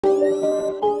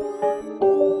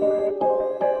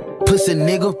pussy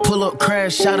nigga. Pull up,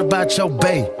 crash, shout about your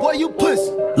bae. Boy, you pussy.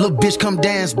 Little bitch, come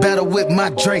dance, battle with my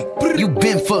Drake. You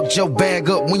been fucked your bag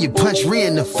up when you punch Rhea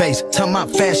in the face. Talking about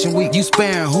fashion week, you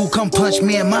sparing who? Come punch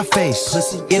me in my face.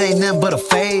 Pussy, it ain't nothing but a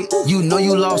fade. You know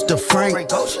you lost the Frank.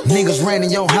 Niggas ran in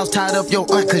your house, tied up your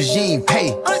aunt cause you ain't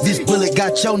pay. This bullet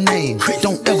got your name.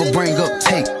 Don't ever bring up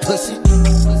tape, pussy.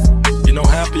 You know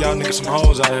half of y'all niggas some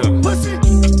hoes out here. Pussy.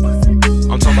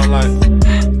 I'm talking about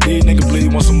like, these niggas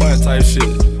bleed want some money type shit.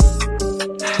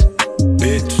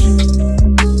 Bitch.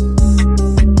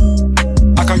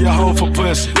 I call your hoe for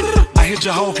pussy. I hit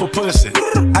your hoe for pussy.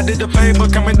 I did the favor,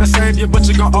 coming to save you, but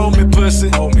you gon' owe me pussy.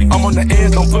 I'm on the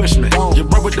edge, don't push me. You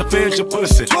run with the feds, you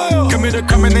pussy. Come here to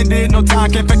come in, they did no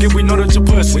time, can't fake it, we know that you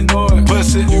pussy.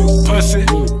 Pussy, pussy,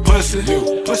 pussy,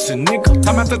 pussy, nigga.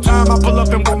 Time after time, I pull up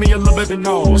and wipe me a little baby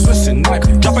nose. Pussy,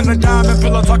 nigga. Dropping the diamond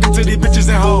pillow, talking to these bitches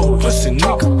and hoes. Pussy,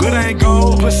 nigga. Good ain't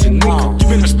gold. Pussy, nigga. You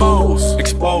been exposed,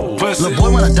 exposed. Pussy. Little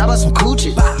boy wanna die by some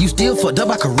coochie. You still fucked up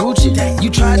by Karuchi. You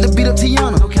tried to beat up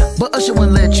Tiana, but Usher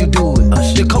wouldn't let you do it.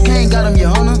 The cocaine got him, your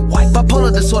honor.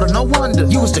 Bipolar disorder, no wonder.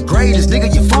 You was the greatest,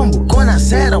 nigga, you fumble. Going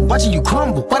outside, I'm watching you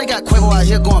crumble. Why they got Quavo out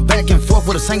here going back and forth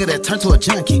with a singer that turned to a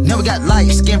junkie? Never got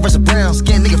light skin versus brown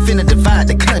skin, nigga finna divide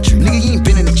the country. Nigga, you ain't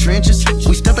been in the trenches.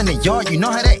 We step in the yard, you know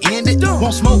how that ended.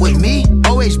 Won't smoke with me.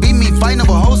 OHB me fighting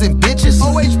over hoes and bitches.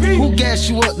 OHB. Who gassed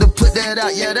you up to put that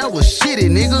out? Yeah, that was shitty,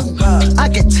 nigga. I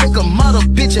can take a model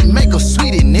bitch and make her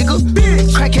sweetie, nigga.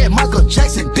 Crackhead Michael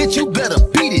Jackson, bitch, you better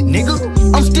beat it, nigga.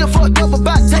 I'm still fucked up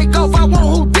about take off, I want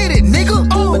who did it, nigga.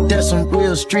 But that's some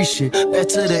real street shit, back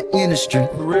to the industry.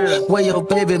 Where your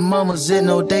baby mamas in,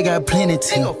 no, they got plenty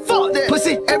to. Fuck that.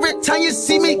 Pussy, every time you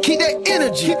see me, keep that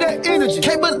energy. Keep that energy.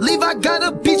 Can't believe I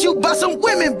gotta beat you by some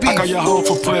women, bitch. I call your hoe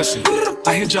for pussy.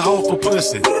 I hit your hoe for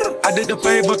pussy. I did the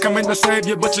favor, coming to save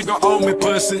you, but you gon' owe me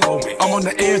pussy. I'm on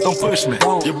the edge, don't push me.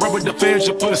 You run with the feds,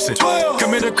 you pussy.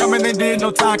 Come here to come in, they did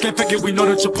no time, can't fake it, we know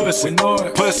that you pussy.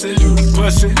 Pussy,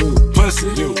 pussy, pussy,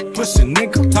 pussy,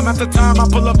 nigga. Time after time, I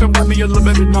pull up and wipe me a little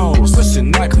baby nose. Pussy,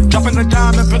 nigga. Dropping the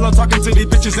diamond pillow, talking to these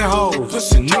bitches and hoes.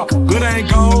 Pussy, nigga. Good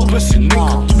ain't gold. Pussy,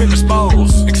 nigga. You been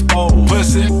exposed, exposed.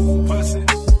 Pussy, pussy.